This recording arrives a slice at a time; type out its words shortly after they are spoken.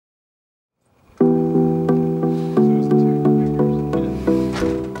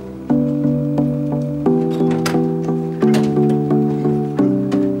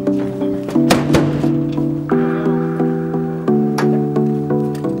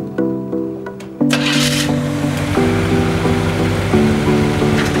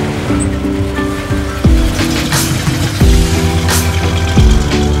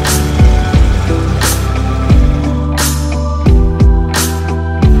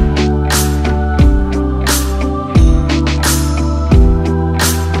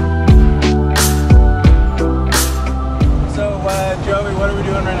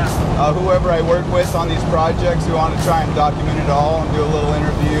us on these projects. We want to try and document it all and do a little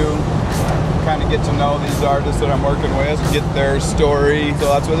interview, kind of get to know these artists that I'm working with, get their story. So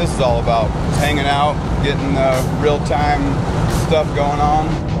that's what this is all about. It's hanging out, getting real-time stuff going on.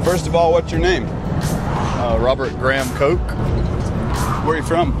 First of all, what's your name? Robert Graham Koch. Where are you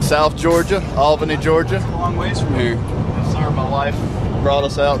from? South Georgia, Albany, Georgia. A long ways from here. Yes, sir. My wife brought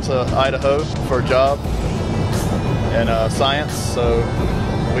us out to Idaho for a job in science, so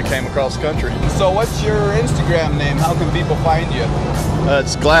we came across the country. So what's your Instagram name? How can people find you?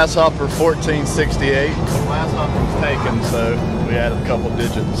 It's Glasshopper 1468. The Glasshopper was taken, so we added a couple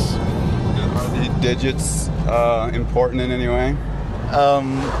digits. Are the digits important in any way?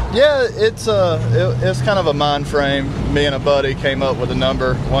 Yeah, it's kind of a mind frame. Me and a buddy came up with a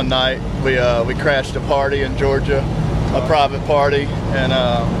number one night. We crashed a party in Georgia, a private party, and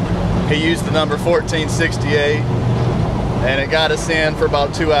he used the number 1468, and it got us in for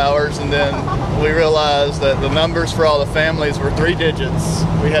about 2 hours, and then we realized that the numbers for all the families were 3 digits.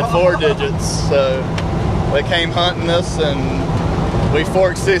 We had 4 digits, so they came hunting us, and we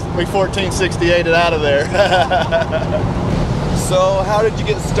 1468 it out of there. So how did you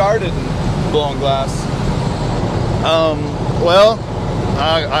get started in blowing glass? Well,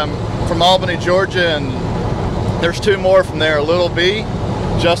 I'm from Albany, Georgia, and there's 2 more from there, Little B,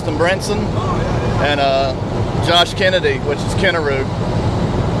 Justin Brinson, and Josh Kennedy, which is Kenneroo.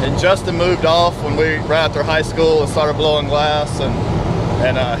 And Justin moved off when we were after high school and started blowing glass,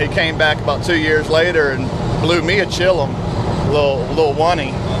 and he came back about 2 years later and blew me a chillum, little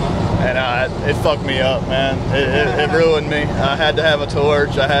oney. And it fucked me up, man. It ruined me. I had to have a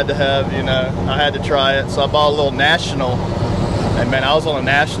torch. I had to have, I had to try it. So I bought a little National. And man, I was on a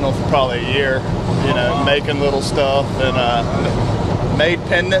National for probably a year, making little stuff. And made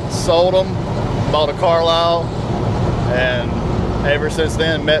pendants, sold them, bought a Carlisle. And ever since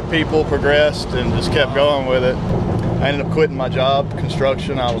then, met people, progressed, and just kept going with it. I ended up quitting my job,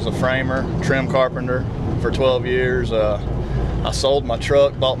 construction. I was a framer, trim carpenter for 12 years. I sold my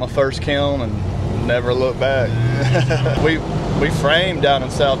truck, bought my first kiln, and never looked back. We framed down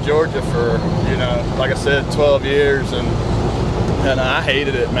in South Georgia for, like I said, 12 years, and I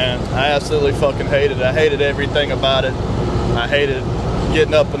hated it, man. I absolutely fucking hated it. I hated everything about it. I hated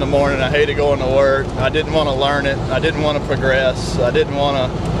getting up in the morning. I hated going to work. I didn't want to learn it. I didn't want to progress. I didn't want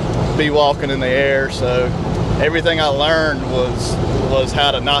to be walking in the air. So everything I learned was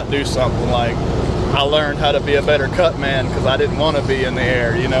how to not do something. Like, I learned how to be a better cut man because I didn't want to be in the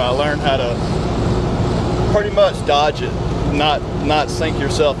air. I learned how to pretty much dodge it, not sink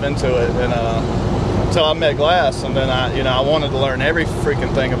yourself into it. And until I met glass, and then I wanted to learn every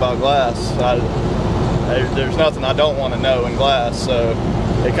freaking thing about glass. There's nothing I don't want to know in glass, so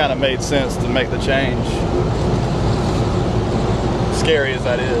it kind of made sense to make the change. Scary as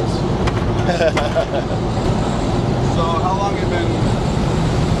that is. So how long have you been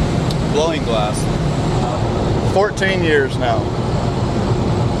blowing glass? 14 years now.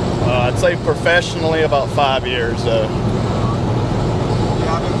 I'd say professionally about 5 years though.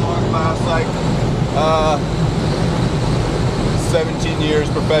 Yeah, I've been blowing glass like 17 years,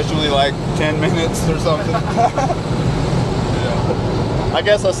 professionally like 10 minutes or something. Yeah. I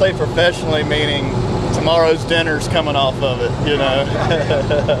guess I say professionally meaning tomorrow's dinner's coming off of it, Right.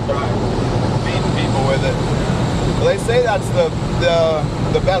 Feeding people with it. Well, they say that's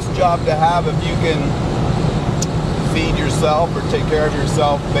the best job to have if you can feed yourself or take care of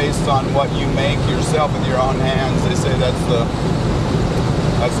yourself based on what you make yourself with your own hands. They say that's the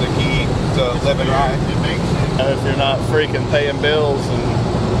key to living right. If you're not freaking paying bills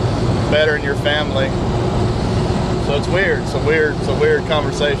and bettering your family. So it's weird. It's a weird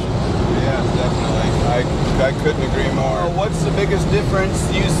conversation. Yeah, definitely. I couldn't agree more. What's the biggest difference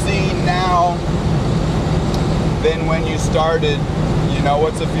you see now than when you started?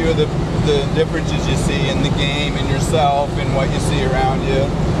 What's a few of the differences you see in the game, in yourself, and what you see around you?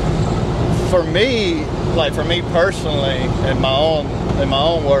 For me personally, in my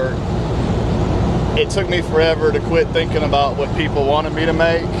own work, it took me forever to quit thinking about what people wanted me to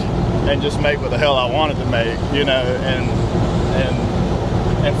make and just make what the hell I wanted to make,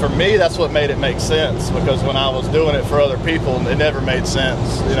 and for me, that's what made it make sense, because when I was doing it for other people, it never made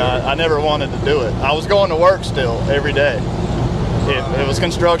sense. I never wanted to do it. I was going to work still every day. It was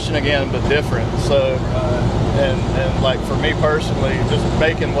construction again, but different. So, and like for me personally, just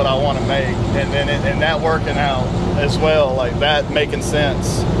making what I want to make, and that working out as well, like that making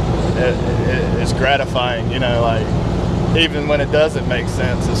sense, it's gratifying. Like even when it doesn't make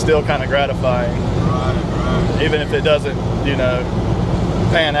sense, it's still kind of gratifying. Right. Even if it doesn't,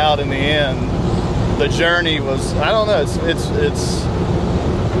 pan out in the end. The journey was, I don't know, it's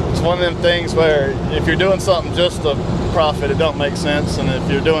one of them things where if you're doing something just to profit, it don't make sense, and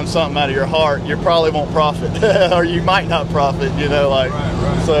if you're doing something out of your heart, you probably won't profit, or you might not profit. You know, like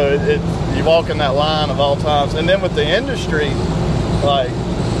right. So you walk in that line of all times. And then with the industry, like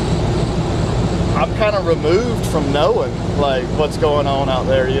I'm kind of removed from knowing like what's going on out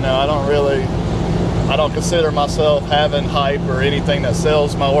there. You know, I don't consider myself having hype or anything that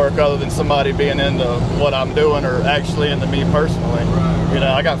sells my work other than somebody being into what I'm doing or actually into me personally. Right. You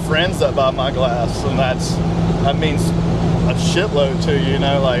know, I got friends that buy my glass, and that means a shitload to you. You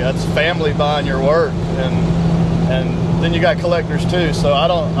know, like that's family buying your work, and then you got collectors too. So I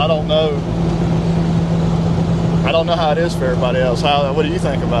don't know how it is for everybody else. What do you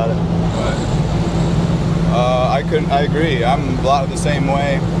think about it? I agree. I'm a lot of the same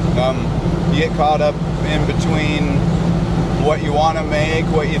way. You get caught up in between what you want to make,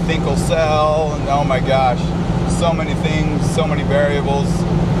 what you think will sell, and oh my gosh, so many things, so many variables.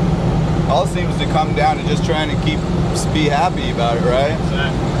 All seems to come down to just trying to be happy about it, right?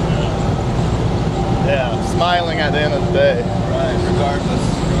 Exactly. Yeah, smiling at the end of the day. Right, regardless.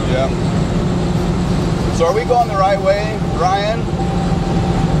 Yeah. So are we going the right way, Ryan?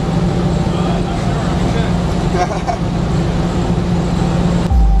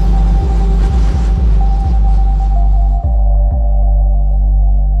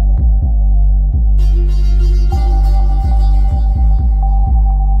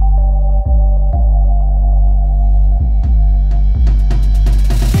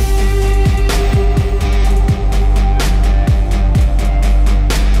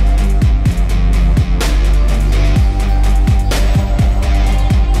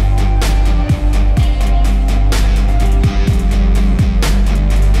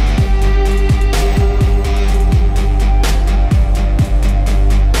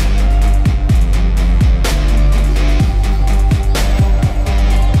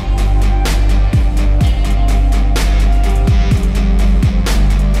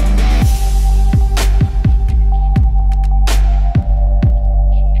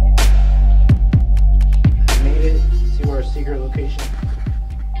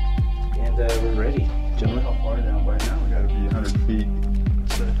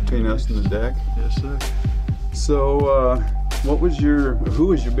 Who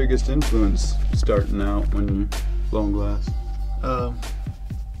was your biggest influence starting out when you're blowing glass?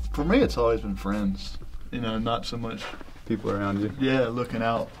 For me, it's always been friends. You know, not so much people around you. Yeah, looking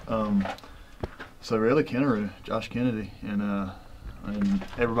out. So really, Josh Kennedy, and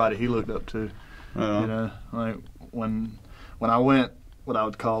everybody he looked up to. You know, like when I went, what I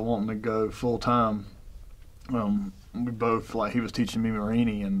would call wanting to go full time. We both, like, he was teaching me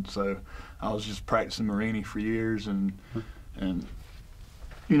Marini, and so I was just practicing Marini for years, and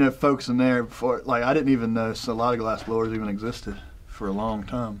you know, folks in there before, like, I didn't even know a lot of glass blowers even existed for a long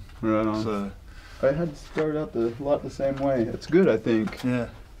time. Right on. So I had to start out a lot the same way. It's good, I think. Yeah.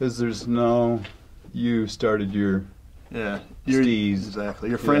 Because you started your steez. Exactly.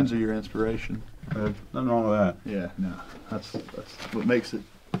 Your friends are your inspiration. Nothing wrong with that. Yeah, no. That's what makes it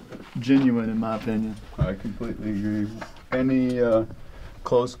genuine, in my opinion. I completely agree. Any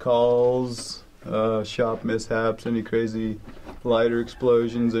close calls, shop mishaps, any crazy lighter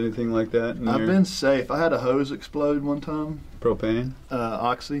explosions, anything like that? I've been safe. I had a hose explode one time. Propane?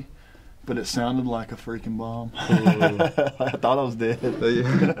 Oxy. But it sounded like a freaking bomb. I thought I was dead.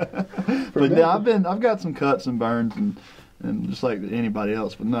 But yeah, I've got some cuts and burns and just like anybody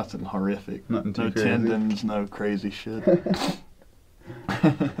else, but nothing horrific. Nothing too no crazy. Tendons, no crazy shit.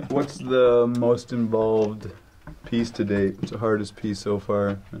 What's the most involved piece to date? What's the hardest piece so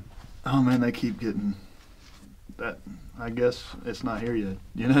far? Oh man, they keep getting that. I guess it's not here yet.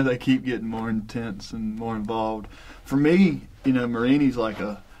 You know, they keep getting more intense and more involved. For me, you know, Marini's like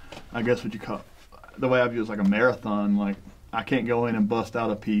I guess what you call, the way I view it is like a marathon. Like, I can't go in and bust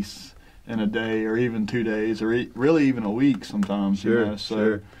out a piece in a day or even 2 days or really even a week sometimes. Sure, you know?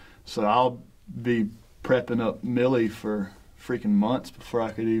 sure. So I'll be prepping up Millie for freaking months before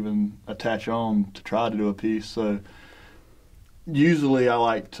I could even attach on to try to do a piece. So usually I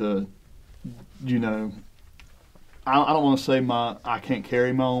like to, you know, I don't want to say I can't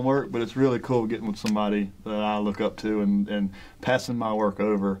carry my own work, but it's really cool getting with somebody that I look up to and passing my work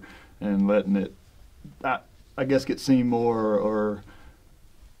over and letting it, I guess, get seen more, or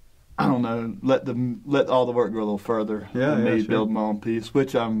I don't know, let all the work go a little further than me building my own piece,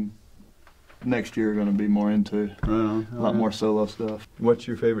 which I'm next year going to be more into. A lot more solo stuff. What's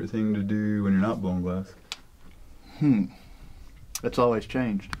your favorite thing to do when you're not blowing glass? It's always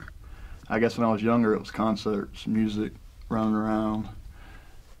changed. I guess when I was younger, it was concerts, music, running around.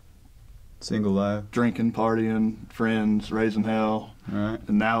 Single life. Drinking, partying, friends, raising hell. All right.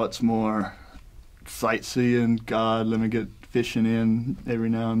 And now it's more sightseeing. God, let me get fishing in every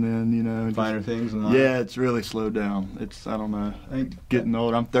now and then, you know. Finer things in life. Yeah, it's really slowed down. It's, I don't know, getting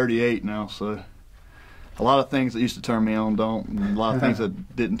older. I'm 38 now, so a lot of things that used to turn me on don't, and a lot of things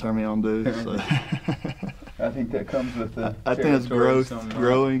that didn't turn me on do. So. I think that comes with the I think it's growth,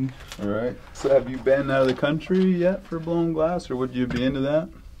 growing. All right. So have you been out of the country yet for blowing glass, or would you be into that?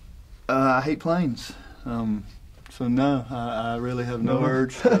 I hate planes. So no, I really have no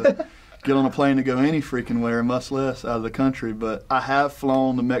urge to get on a plane to go any freaking where, much less out of the country. But I have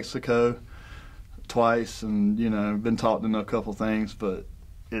flown to Mexico twice, and you know, been taught to know a couple things, but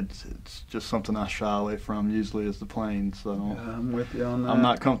it's just something I shy away from usually is the planes. So I'm with you on that. I'm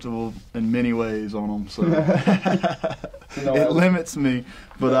not comfortable in many ways on them, so it limits me.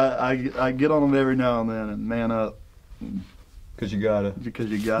 But I get on them every now and then and man up. Because you got it. Because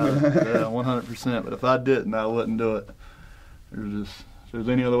you got it. Yeah, 100%. But if I didn't, I wouldn't do it. If there's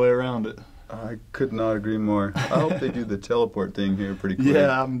any other way around it. I could not agree more. I hope they do the teleport thing here pretty quick.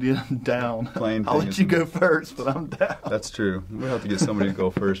 Yeah, I'm down. Plane I'll let you go first, but I'm down. That's true. We'll have to get somebody to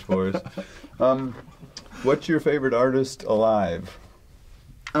go first for us. What's your favorite artist alive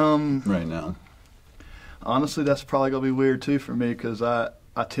right now? Honestly, that's probably gonna be weird too for me because I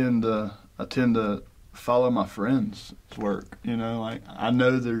tend to follow my friends' work. You know, like I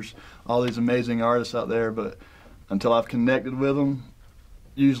know there's all these amazing artists out there, but until I've connected with them,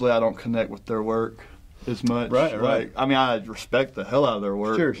 usually I don't connect with their work as much. Right. Like, I mean, I respect the hell out of their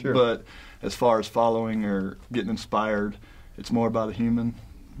work. Sure. But as far as following or getting inspired, it's more about a human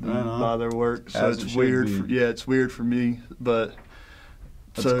than by their work. So it's weird. It's weird for me. But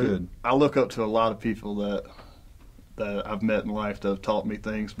that's good. I look up to a lot of people that I've met in life that have taught me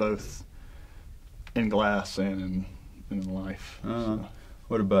things both in glass and in life. So.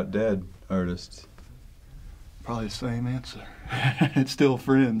 What about dead artists? Probably the same answer. It's still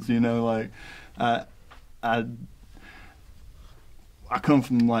friends, you know. Like I come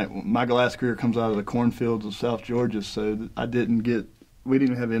from, like, my glass career comes out of the cornfields of South Georgia, so we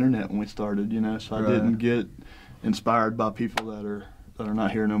didn't have internet when we started, you know. So I didn't get inspired by people that are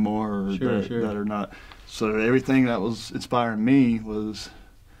not here no more, or that are not. So everything that was inspiring me was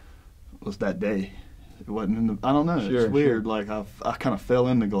that day. It wasn't in the. I don't know. It's weird. Like I kind of fell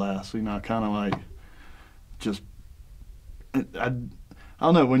into glass. You know, I kind of like just. I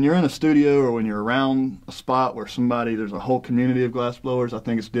don't know. When you're in a studio or when you're around a spot where there's a whole community of glass blowers, I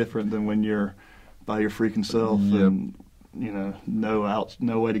think it's different than when you're by your freaking self and you know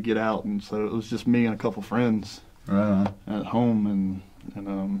no way to get out. And so it was just me and a couple friends at home,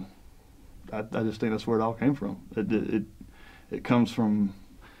 and I just think that's where it all came from. It comes from.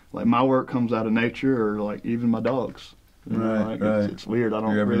 Like, my work comes out of nature, or like even my dogs. You know, like, it's weird. I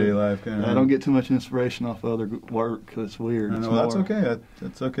don't your everyday life. I don't get too much inspiration off other work because it's weird. I know, that's okay.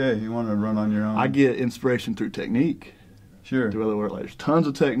 That's okay. You want to run on your own. I get inspiration through technique. Sure. Through other work, like there's tons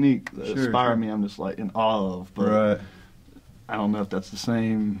of technique that inspire me. I'm just like in awe of. But I don't know if that's the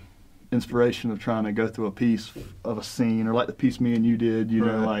same inspiration of trying to go through a piece of a scene, or like the piece me and you did. You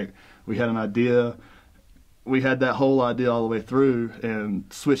know, like we had an idea. We had that whole idea all the way through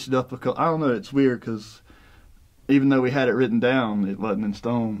and switched it up. I don't know, it's weird because even though we had it written down, it wasn't in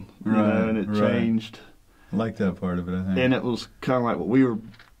stone, you know, and it changed. I like that part of it, I think. And it was kind of like what we were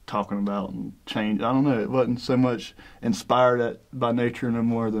talking about and changed. I don't know, it wasn't so much inspired by nature no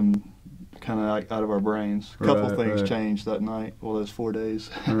more than kind of like out of our brains. A couple things changed that night, well, those 4 days.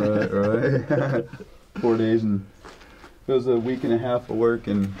 Right. 4 days, and it was a week and a half of work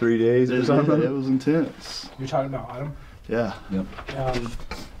in 3 days or something. It was intense. You're talking about Autumn? Yeah. Yep.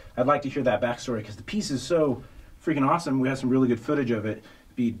 I'd like to hear that backstory because the piece is so freaking awesome. We have some really good footage of it.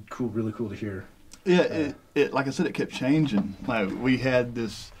 It'd be cool, really cool to hear. Yeah, it like I said, it kept changing. Like we had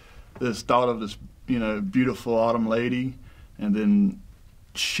this thought of this, you know, beautiful autumn lady, and then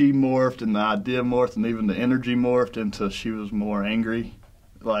she morphed, and the idea morphed, and even the energy morphed into she was more angry,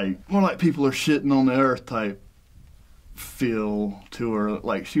 like more like people are shitting on the earth type feel to her.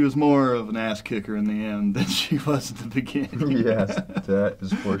 Like she was more of an ass kicker in the end than she was at the beginning. Yes, that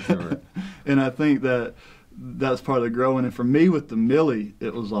is for sure. And I think that's part of the growing. And for me with the Millie,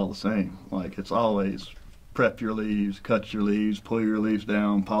 it was all the same. Like it's always prep your leaves, cut your leaves, pull your leaves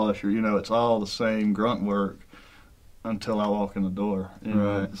down, polish your, you know, it's all the same grunt work until I walk in the door. You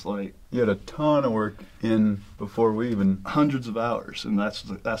know, it's like you had a ton of work in before we even hundreds of hours, and that's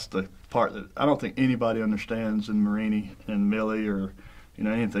the part that I don't think anybody understands in Marini and Millie or you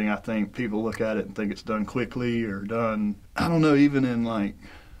know anything. I think people look at it and think it's done quickly or done, I don't know, even in like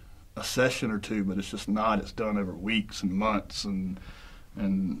a session or two, but it's just not. It's done over weeks and months, and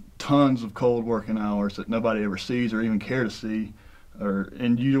and tons of cold working hours that nobody ever sees or even care to see,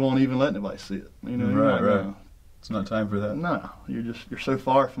 and you won't even let anybody see it. You know, Right. It's not time for that. No, you're so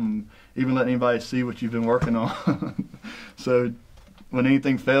far from even letting anybody see what you've been working on. So when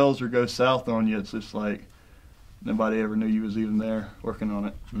anything fails or goes south on you, it's just like nobody ever knew you was even there working on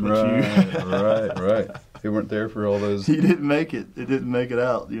it. But Right. They weren't there for all those. You didn't make it. It didn't make it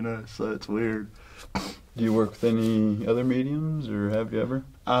out, you know, so it's weird. Do you work with any other mediums, or have you ever?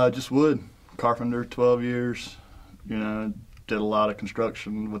 Just wood. Carpenter, 12 years. You know, did a lot of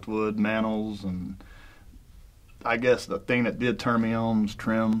construction with wood, mantles, and I guess the thing that did turn me on was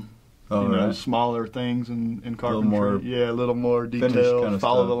trim. Oh, you know, right. Smaller things in carpentry. more a little more finished detail, kind of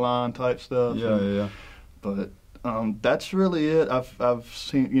follow stuff. the line type stuff. Yeah. But that's really it. I've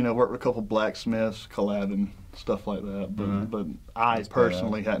seen, you know, worked with a couple blacksmiths, collabing, stuff like that. But I That's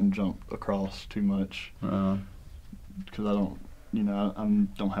personally hadn't jumped across too much because I don't, you know, I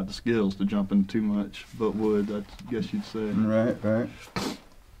don't have the skills to jump in too much. But wood, I guess you'd say. Right.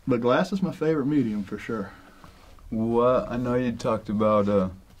 But glass is my favorite medium for sure. What, I know you talked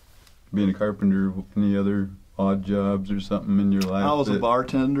about being a carpenter. Any other odd jobs or something in your life? I was a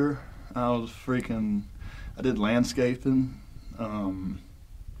bartender. I did landscaping,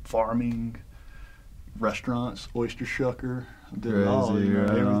 farming, restaurants, oyster shucker. I did it all, Crazy, you know,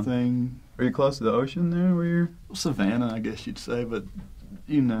 right on. everything. Are you close to the ocean there where you're? Savannah, I guess you'd say, but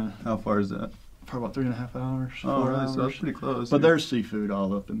you know, How far is that? probably about 3.5 hours, Oh, 4 really? hours. So that's pretty close. But there's seafood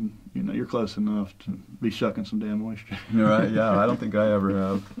all up, and you know, you're close enough to be shucking some damn oyster. You're right. Yeah, I don't think I ever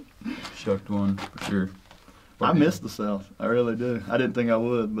have shucked one for sure. I miss the South. I really do. I didn't think I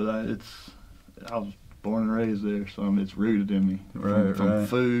would, but I was born and raised there, so it's rooted in me. From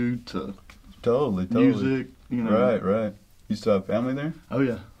food to Totally. music, you know. Right. You still have family there? Oh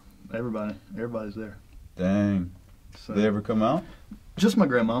yeah, everybody's there. Dang. So They ever come out? just my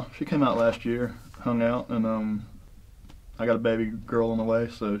grandma. She came out last year, hung out, and I got a baby girl on the way,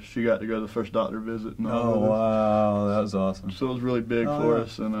 so she got to go to the first doctor visit. And all Oh, with us. wow. That was awesome. So it was really big Oh, for yeah.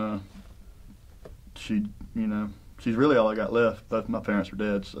 us, and she, you know, she's really all I got left. Both my parents are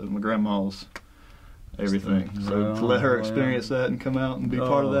dead, so my grandma's everything. So to let her experience that and come out and be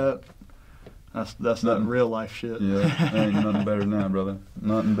part of that, that's that real life shit. Yeah, ain't nothing better than that, brother.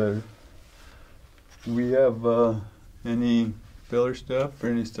 Nothing better. We have any filler stuff or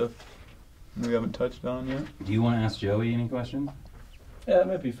any stuff we haven't touched on yet? Do you want to ask Joey any questions? Yeah, that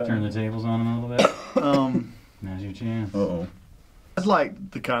might be fun. Turn the tables on him a little bit. Now's your chance. Uh-oh. I'd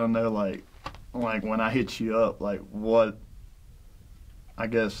like to kind of know, like when I hit you up, like what, I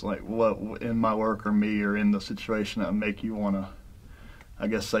guess, like what in my work or me or in the situation that would make you want to, I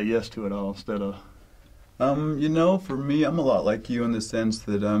guess, say yes to it all instead of. You know, for me, I'm a lot like you in the sense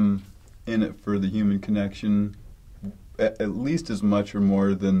that I'm in it for the human connection, at least as much or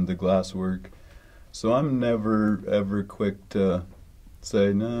more than the glass work. So I'm never, ever quick to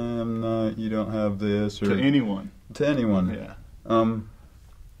say, no, I'm not, you don't have this. Or To anyone. To anyone. Yeah.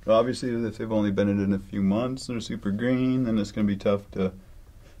 Obviously, if they've only been in it a few months and they're super green, then it's going to be tough to,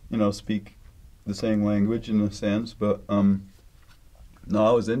 you know, speak the same language in a sense. But, no,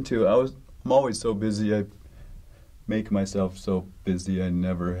 I was into it. I'm always so busy. I make myself so busy I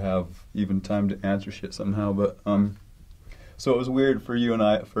never have even time to answer shit somehow. But so it was weird for you and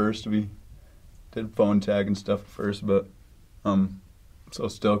I at first. We did phone tag and stuff at first, but I'm so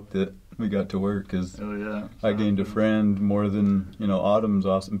stoked that we got to work because Oh yeah. I gained a friend more than, you know, Autumn's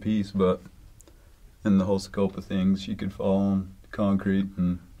awesome piece, but in the whole scope of things, she could fall on concrete,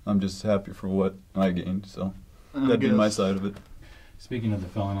 and I'm just happy for what I gained. So that'd be my side of it. Speaking of the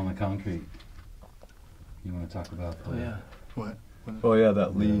filling on the concrete, you want to talk about the, What? Oh yeah,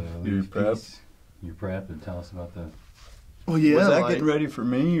 that leaf, the your leaf prep. piece, your prep, and tell us about the. Well, yeah. Was that like, getting ready for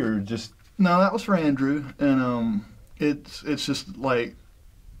me or just? No, that was for Andrew, and it's just like,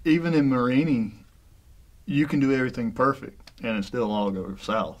 even in Marini, you can do everything perfect, and it still all go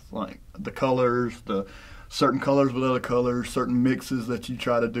south. Like the colors, the certain colors with other colors, certain mixes that you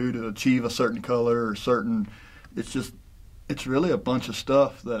try to do to achieve a certain color or certain. It's really a bunch of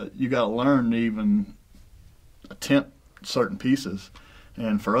stuff that you got to learn to even attempt certain pieces.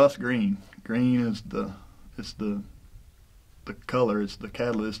 And for us, green is the color, it's the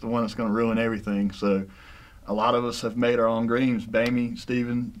catalyst, the one that's going to ruin everything. So a lot of us have made our own greens. Bamey,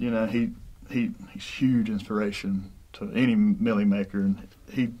 Steven, you know, he's huge inspiration to any millie maker, and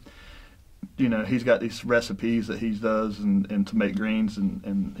he's got these recipes that he does and to make greens,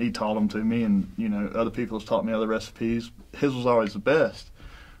 and he taught them to me, and you know, other people have taught me other recipes. His was always the best,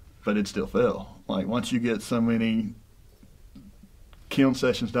 but it still fail. Like once you get so many kiln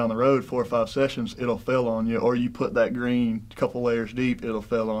sessions down the road, 4 or 5 sessions, it'll fail on you, or you put that green a couple layers deep, it'll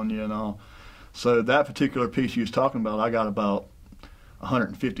fail on you and all. So that particular piece you was talking about, I got about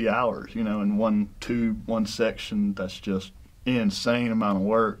 150 hours, you know, in one tube, one section. That's just insane amount of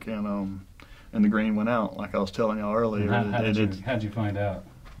work, and the green went out, like I was telling y'all earlier. How'd you find out?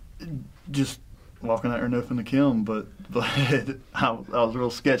 Just walking out there and opening the kiln, but I was real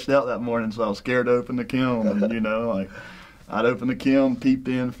sketched out that morning, so I was scared to open the kiln, and, you know, like, I'd open the kiln, peep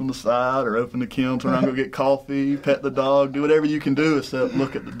in from the side, or open the kiln, turn around, go get coffee, pet the dog, do whatever you can do except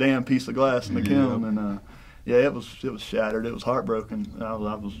look at the damn piece of glass in the kiln. And yeah, it was shattered. It was heartbroken. I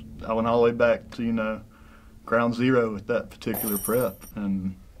went all the way back to, you know, ground zero with that particular prep.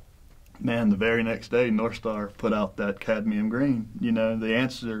 And man, the very next day, North Star put out that cadmium green. You know, the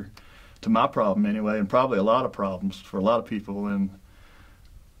answer to my problem anyway, and probably a lot of problems for a lot of people. And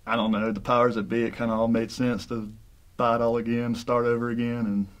I don't know, the powers that be, it kind of all made sense to buy it all again, start over again,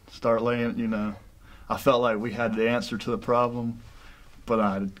 and start laying, you know. I felt like we had the answer to the problem, but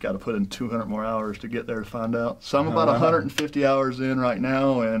I'd got to put in 200 more hours to get there to find out. So I'm about 150 hours in right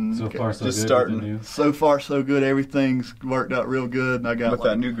now, and so far so just good. starting. So far so good. Everything's worked out real good. And I got With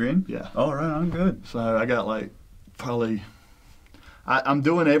that new green? Yeah. Oh, right on, good. So I got like probably. I'm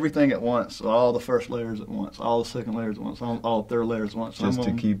doing everything at once, so all the first layers at once, all the second layers at once, all the third layers at once. Just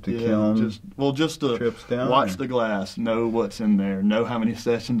to keep the kiln just to trips down, watch the glass, know what's in there, know how many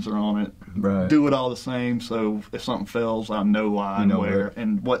sessions are on it, right. Do it all the same, so if something fails, I know why and where,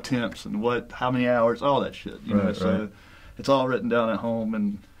 and what temps and how many hours, all that shit. You know, so it's all written down at home,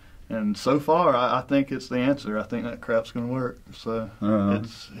 and so far I think it's the answer. I think that crap's gonna work. So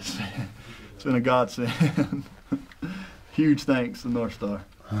it's been a godsend. Huge thanks to North Star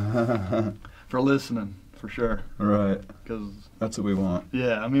for listening, for sure. Right. Because that's what we want.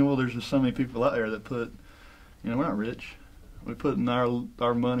 Yeah, I mean, well, there's just so many people out there that put, you know, we're not rich. We put in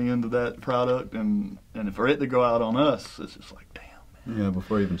our money into that product, and for it to go out on us, it's just like, damn, man. Yeah,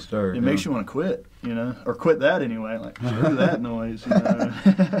 before you even start. It makes you want to quit, you know, or quit that anyway. Like, screw that noise, you know.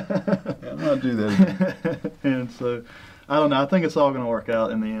 Yeah, I'm not do that. And so, I don't know. I think it's all going to work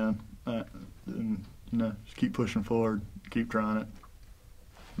out in the end. And, you know, just keep pushing forward. Keep trying it.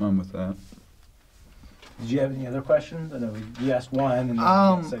 I'm with that. Did you have any other questions? I know you asked one. And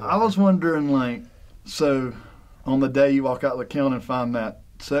I was wondering, like, so on the day you walk out of the kiln and find that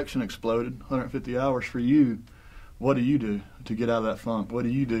section exploded, 150 hours for you, what do you do to get out of that funk? What do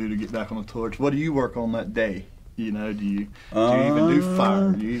you do to get back on the torch? What do you work on that day? You know, do you even do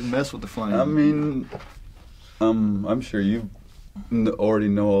fire? Do you even mess with the flame? I mean, I'm sure you already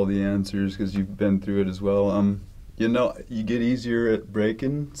know all the answers because you've been through it as well. You know, you get easier at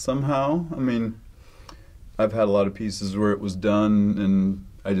breaking somehow. I mean, I've had a lot of pieces where it was done and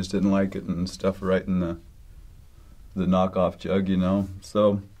I just didn't like it and stuff right in the knockoff jug, you know.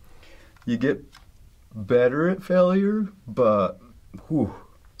 So you get better at failure, but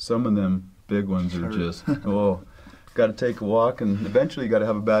some of them big ones are just, got to take a walk, and eventually you got to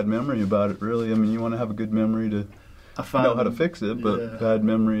have a bad memory about it, really. I mean, you want to have a good memory to know how to fix it, but bad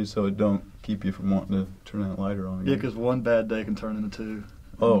memories so it don't keep you from wanting to turn that lighter on again. Yeah, because one bad day can turn into two.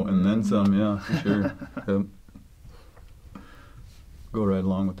 Oh, and then some, yeah, for sure. Yep. Go right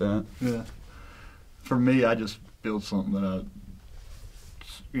along with that. Yeah. For me, I just build something that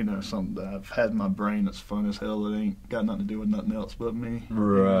something that I've had in my brain that's fun as hell that ain't got nothing to do with nothing else but me.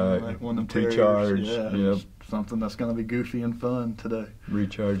 Right. Like one of them Recharge. Terriers. Yeah. Yep. Something that's going to be goofy and fun today.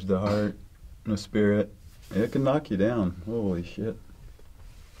 Recharge the heart, the spirit. It can knock you down. Holy shit.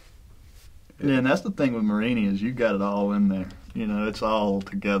 Yeah, and that's the thing with Marini is you got it all in there. You know, it's all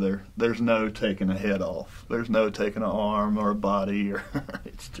together. There's no taking a head off. There's no taking an arm or a body, or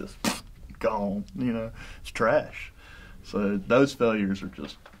it's just gone. You know, it's trash. So those failures are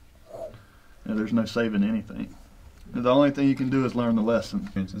just, there's no saving anything. The only thing you can do is learn the lesson.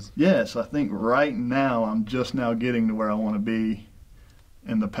 Yes, I think right now I'm just now getting to where I want to be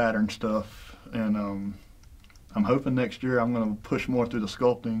in the pattern stuff, and I'm hoping next year I'm going to push more through the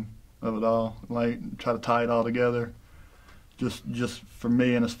sculpting of it all, like try to tie it all together, just for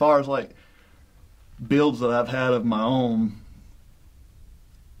me. And as far as like builds that I've had of my own,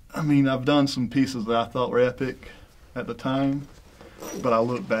 I mean, I've done some pieces that I thought were epic at the time, but I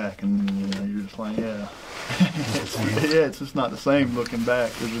look back and you're just like, it's just not the same looking back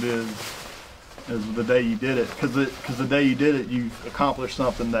as it is as the day you did it, because the day you did it, you accomplished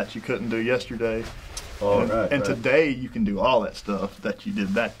something that you couldn't do yesterday. And today you can do all that stuff that you did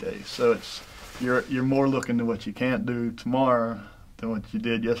that day. So you're more looking to what you can't do tomorrow than what you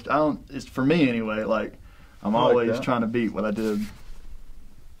did yesterday. It's for me anyway. Like I'm always trying to beat what I did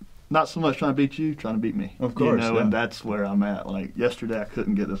not so much trying to beat you, trying to beat me. Of course, you know, yeah. and that's where I'm at. Like yesterday, I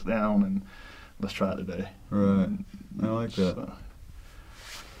couldn't get this down, and let's try it today. Right. I like that. So,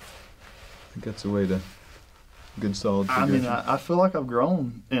 I think that's a way to good solid I mean, progression. I feel like I've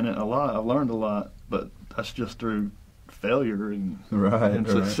grown in it a lot. I've learned a lot, but that's just through failure and Right.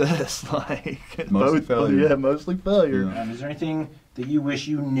 success. Like Mostly failure. Yeah, mostly failure. Yeah. Is there anything that you wish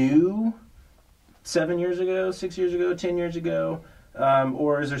you knew 7 years ago, 6 years ago, 10 years ago?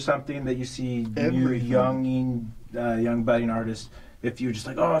 Or is there something that you see new, Everything. young budding artists, if you were just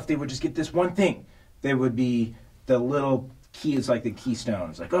like, oh, if they would just get this one thing, they would be the little key, it's like the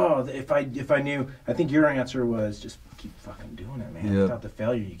keystones. Like, oh, if I knew, I think your answer was just keep fucking doing it, man. Yep. Without the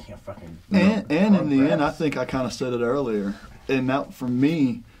failure, you can't fucking. And in the end, I think I kind of said it earlier, and that for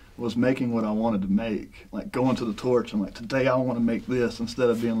me was making what I wanted to make. Like going to the torch and like, today I want to make this, instead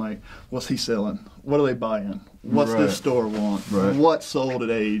of being like, what's he selling? What are they buying? What's Right. this store want? Right. What sold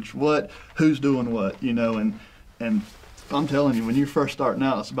at age? Who's doing what? You know, and I'm telling you, when you're first starting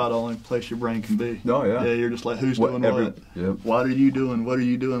out, it's about the only place your brain can be. Oh, yeah. Yeah, you're just like, who's doing what? Yep. What are you doing? What are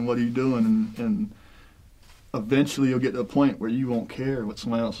you doing? What are you doing? And eventually you'll get to a point where you won't care what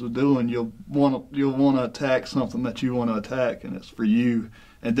someone else is doing. You'll want to attack something that you want to attack, and it's for you.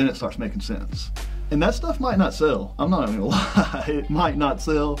 And then it starts making sense. And that stuff might not sell. I'm not even gonna lie. It might not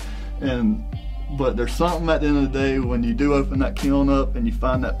sell. But there's something at the end of the day when you do open that kiln up and you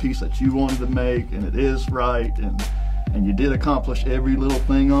find that piece that you wanted to make, and it is right, and you did accomplish every little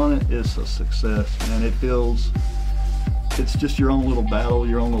thing on it, it's a success. And it feels, it's just your own little battle,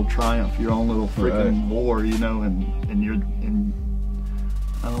 your own little triumph, your own little freaking war, you know, and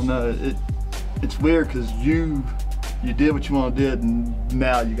I don't know, it's weird because you did what you want to do, and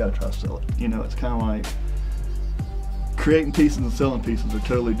now you got to try to sell it. You know, it's kind of like creating pieces and selling pieces are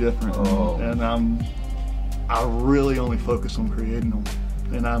totally different. Oh. And I really only focus on creating them,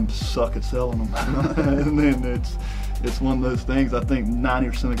 and I'm suck at selling them. And then it's one of those things. I think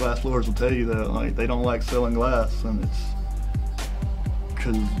 90% of glass blowers will tell you that, like, they don't like selling glass, and it's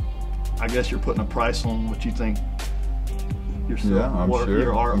because I guess you're putting a price on what you think your Yeah, I'm sure.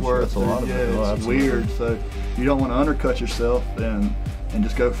 your I'm sure artwork. that's a lot of yeah, it. Oh, it's absolutely. weird. So you don't want to undercut yourself and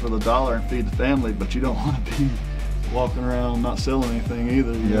just go for the dollar and feed the family, but you don't want to be walking around not selling anything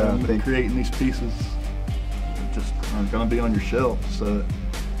either. You Yeah, know, I think- creating these pieces that just are going to be on your shelf. So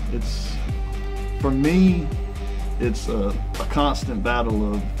it's, for me, it's a constant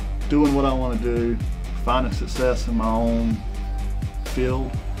battle of doing what I want to do, finding success in my own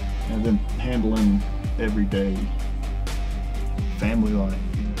field, and then handling everyday family life.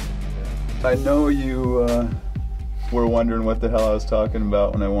 I know you were wondering what the hell I was talking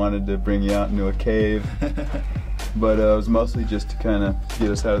about when I wanted to bring you out into a cave, but it was mostly just to kind of get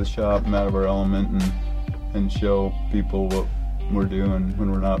us out of the shop and out of our element, and show people what we're doing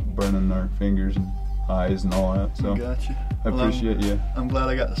when we're not burning our fingers and eyes and all that. So Gotcha. I appreciate you, I'm glad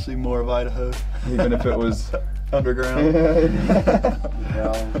I got to see more of Idaho. even if it was Underground.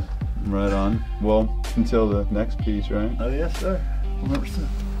 right on. Well, until the next piece, right? Oh yes, sir. 100%.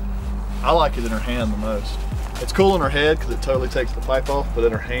 I like it in her hand the most. It's cool in her head because it totally takes the pipe off, but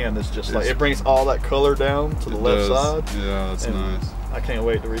in her hand it's just like, it brings all that color down to the left side. Yeah, that's And nice. I can't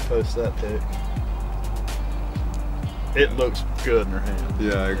wait to repost that pic. It looks good in her hand.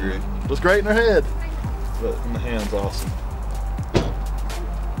 Yeah, I agree. It looks great in her head, but in the hand's awesome.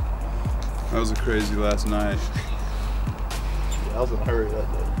 That was a crazy last night. Yeah, I was in a hurry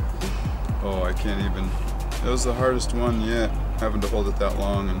that day. Oh, I can't even. It was the hardest one yet, having to hold it that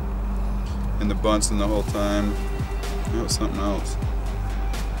long and the Bunsen the whole time. That was something else.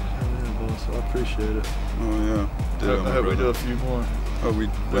 Yeah, boss, I appreciate it. Oh yeah. Ditto, I my hope we do brother. a few more. Oh, we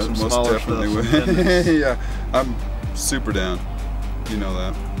With some most smaller definitely stuff, some would. tendons. Yeah, I'm super down. You know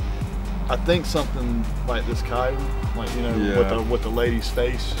that. I think something like this coyote, like, you know, Yeah. with the lady's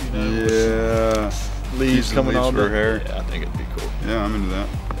face, you know, with Yeah. some leaves coming on for her hair. Yeah, I think it'd be cool. Yeah, I'm into that.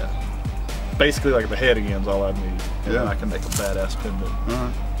 Yeah. Basically, like the head again is all I need. And Yeah. I can make a badass pendant.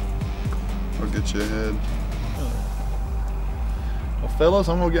 I'll get you ahead. Well, fellas,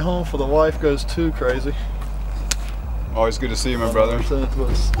 I'm gonna get home before the wife goes too crazy. Always good to see you, my brother. 100%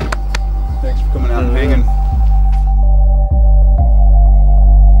 was- Thanks for coming out and hanging.